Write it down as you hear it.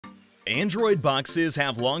Android boxes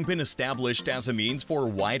have long been established as a means for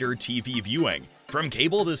wider TV viewing, from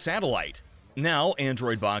cable to satellite. Now,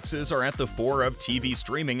 Android boxes are at the fore of TV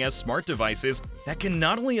streaming as smart devices that can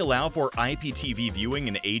not only allow for IPTV viewing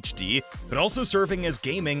in HD, but also serving as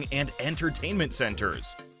gaming and entertainment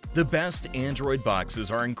centers. The best Android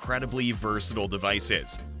boxes are incredibly versatile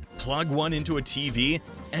devices. Plug one into a TV,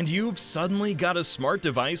 and you've suddenly got a smart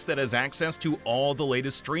device that has access to all the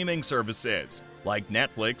latest streaming services, like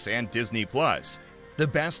Netflix and Disney+. The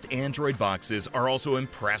best Android boxes are also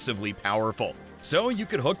impressively powerful, so you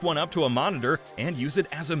could hook one up to a monitor and use it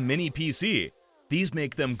as a mini PC. These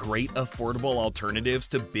make them great affordable alternatives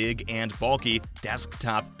to big and bulky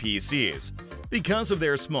desktop PCs. Because of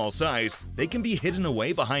their small size, they can be hidden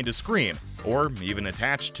away behind a screen, or even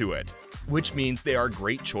attached to it, which means they are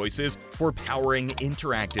great choices for powering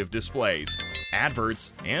interactive displays,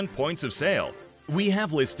 adverts, and points of sale. We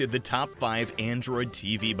have listed the top 5 Android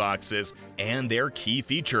TV boxes and their key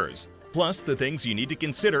features, plus the things you need to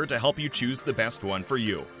consider to help you choose the best one for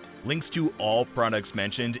you. Links to all products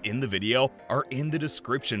mentioned in the video are in the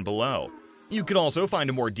description below. You can also find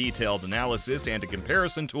a more detailed analysis and a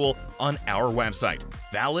comparison tool on our website,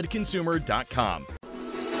 validconsumer.com.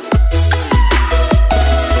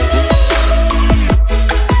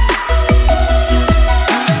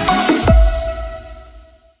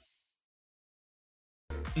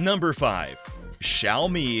 Number 5.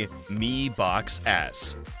 Xiaomi Mi Box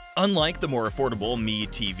S. Unlike the more affordable Mi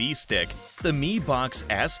TV Stick, the Mi Box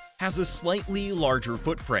S has a slightly larger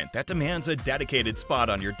footprint that demands a dedicated spot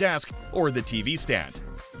on your desk or the TV stand.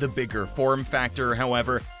 The bigger form factor,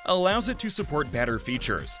 however, allows it to support better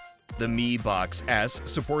features. The Mi Box S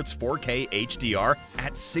supports 4K HDR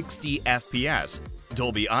at 60 FPS,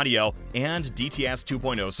 Dolby Audio, and DTS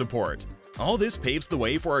 2.0 support. All this paves the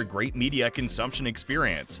way for a great media consumption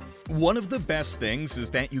experience. One of the best things is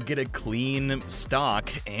that you get a clean, stock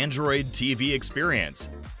Android TV experience.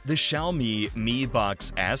 The Xiaomi Mi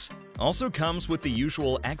Box S also comes with the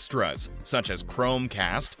usual extras, such as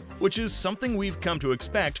Chromecast, which is something we've come to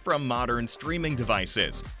expect from modern streaming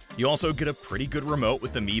devices. You also get a pretty good remote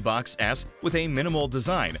with the Mi Box S with a minimal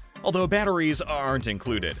design, although batteries aren't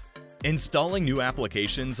included. Installing new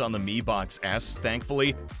applications on the Mi Box S,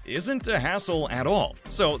 thankfully, isn't a hassle at all,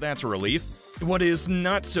 so that's a relief. What is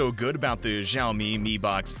not so good about the Xiaomi Mi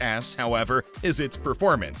Box S, however, is its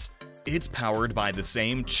performance. It's powered by the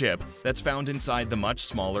same chip that's found inside the much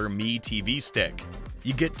smaller Mi TV Stick.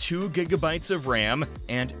 You get 2 GB of RAM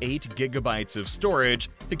and 8 GB of storage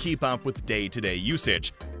to keep up with day-to-day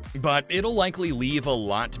usage, but it'll likely leave a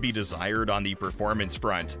lot to be desired on the performance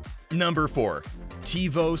front. Number 4.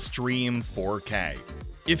 TiVo Stream 4K.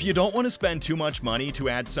 If you don't want to spend too much money to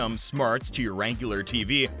add some smarts to your regular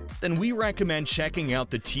TV, then we recommend checking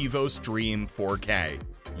out the TiVo Stream 4K.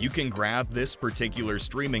 You can grab this particular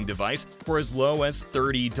streaming device for as low as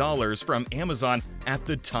 $30 from Amazon at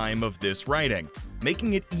the time of this writing,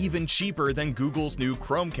 making it even cheaper than Google's new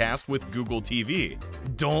Chromecast with Google TV.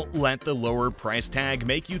 Don't let the lower price tag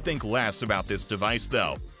make you think less about this device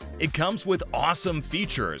though. It comes with awesome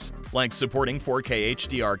features, like supporting 4K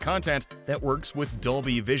HDR content that works with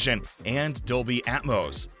Dolby Vision and Dolby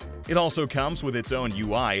Atmos. It also comes with its own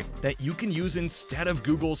UI that you can use instead of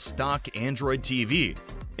Google's stock Android TV.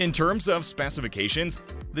 In terms of specifications,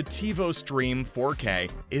 the TiVo Stream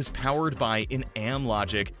 4K is powered by an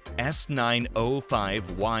Amlogic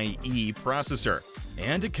S905YE processor,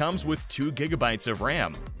 and it comes with 2 GB of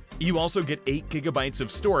RAM. You also get 8 GB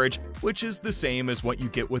of storage, which is the same as what you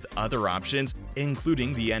get with other options,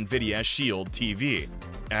 including the NVIDIA Shield TV.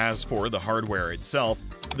 As for the hardware itself,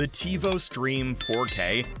 the TiVo Stream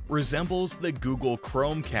 4K resembles the Google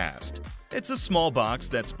Chromecast. It's a small box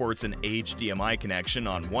that sports an HDMI connection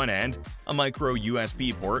on one end, a micro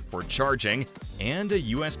USB port for charging, and a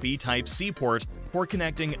USB Type-C port for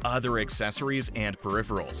connecting other accessories and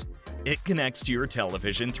peripherals. It connects to your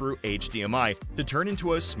television through HDMI to turn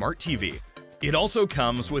into a smart TV. It also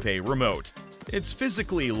comes with a remote. It's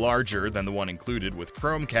physically larger than the one included with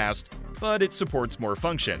Chromecast, but it supports more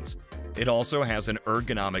functions. It also has an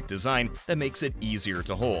ergonomic design that makes it easier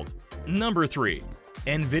to hold. Number 3.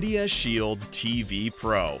 NVIDIA Shield TV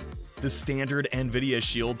Pro. The standard NVIDIA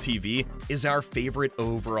Shield TV is our favorite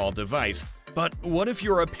overall device, but what if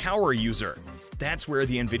you're a power user? That's where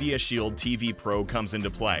the NVIDIA Shield TV Pro comes into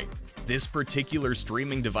play. This particular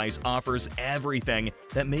streaming device offers everything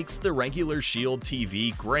that makes the regular Shield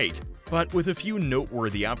TV great, but with a few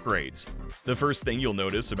noteworthy upgrades. The first thing you'll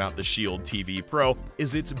notice about the Shield TV Pro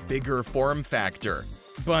is its bigger form factor,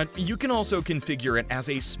 but you can also configure it as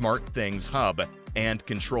a SmartThings hub and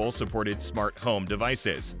control supported smart home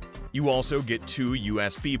devices. You also get 2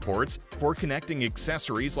 USB ports for connecting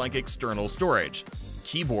accessories like external storage,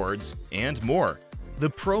 keyboards, and more. The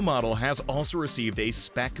Pro model has also received a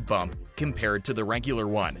spec bump compared to the regular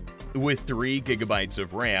one, with 3 GB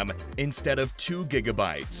of RAM instead of 2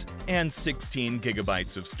 GB and 16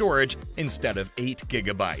 GB of storage instead of 8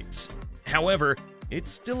 GB. However, it's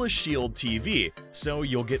still a Shield TV, so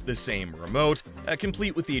you'll get the same remote,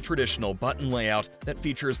 complete with the traditional button layout that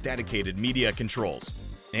features dedicated media controls.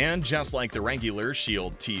 And just like the regular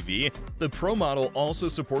Shield TV, the Pro model also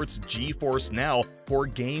supports GeForce Now for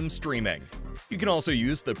game streaming. You can also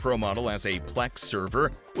use the Pro model as a Plex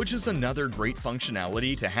server, which is another great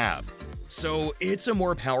functionality to have. So it's a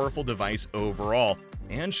more powerful device overall,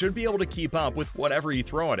 and should be able to keep up with whatever you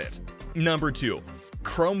throw at it. Number 2.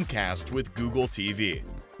 Chromecast with Google TV.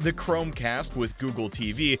 The Chromecast with Google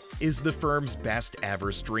TV is the firm's best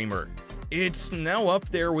ever streamer. It's now up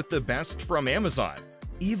there with the best from Amazon.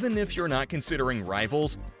 Even if you're not considering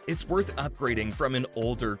rivals, it's worth upgrading from an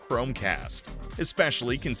older Chromecast,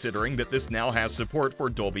 especially considering that this now has support for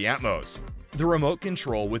Dolby Atmos. The remote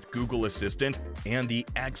control with Google Assistant and the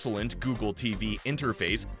excellent Google TV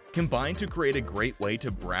interface combine to create a great way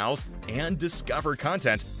to browse and discover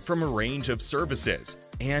content from a range of services,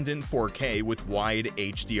 and in 4K with wide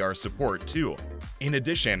HDR support too. In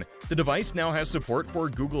addition, the device now has support for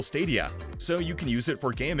Google Stadia, so you can use it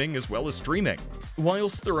for gaming as well as streaming.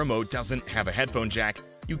 Whilst the remote doesn't have a headphone jack,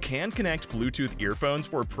 you can connect Bluetooth earphones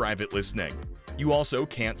for private listening. You also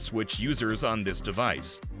can't switch users on this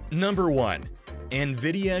device. Number 1.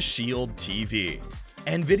 NVIDIA Shield TV.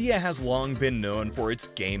 NVIDIA has long been known for its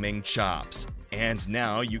gaming chops, and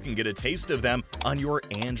now you can get a taste of them on your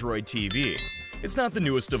Android TV. It's not the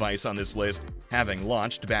newest device on this list, having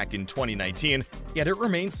launched back in 2019, yet it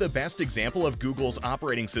remains the best example of Google's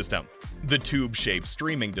operating system. The tube-shaped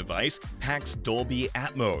streaming device packs Dolby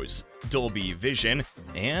Atmos, Dolby Vision,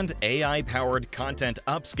 and AI-powered content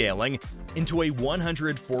upscaling into a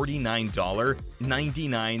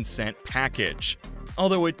 $149.99 package,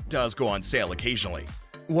 although it does go on sale occasionally.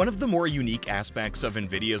 One of the more unique aspects of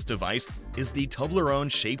NVIDIA's device is the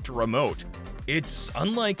Toblerone-shaped remote. It's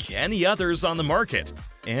unlike any others on the market,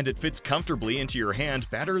 and it fits comfortably into your hand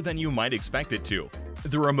better than you might expect it to.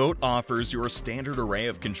 The remote offers your standard array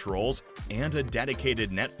of controls and a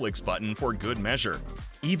dedicated Netflix button for good measure.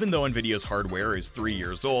 Even though NVIDIA's hardware is 3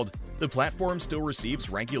 years old, the platform still receives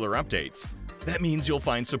regular updates. That means you'll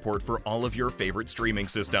find support for all of your favorite streaming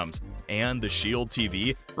systems, and the Shield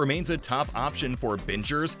TV remains a top option for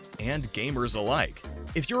bingers and gamers alike.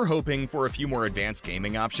 If you're hoping for a few more advanced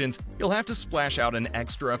gaming options, you'll have to splash out an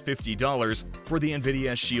extra $50 for the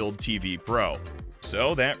NVIDIA Shield TV Pro.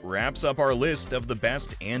 So that wraps up our list of the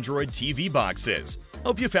best Android TV boxes.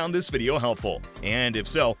 Hope you found this video helpful, and if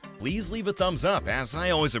so, please leave a thumbs up, as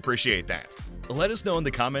I always appreciate that. Let us know in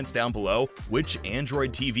the comments down below which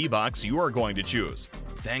Android TV box you are going to choose.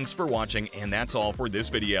 Thanks for watching, and that's all for this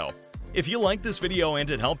video. If you liked this video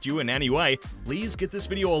and it helped you in any way, please get this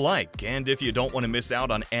video a like, and if you don't want to miss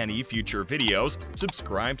out on any future videos,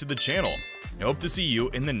 subscribe to the channel. I hope to see you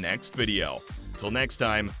in the next video. Till next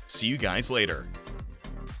time, see you guys later.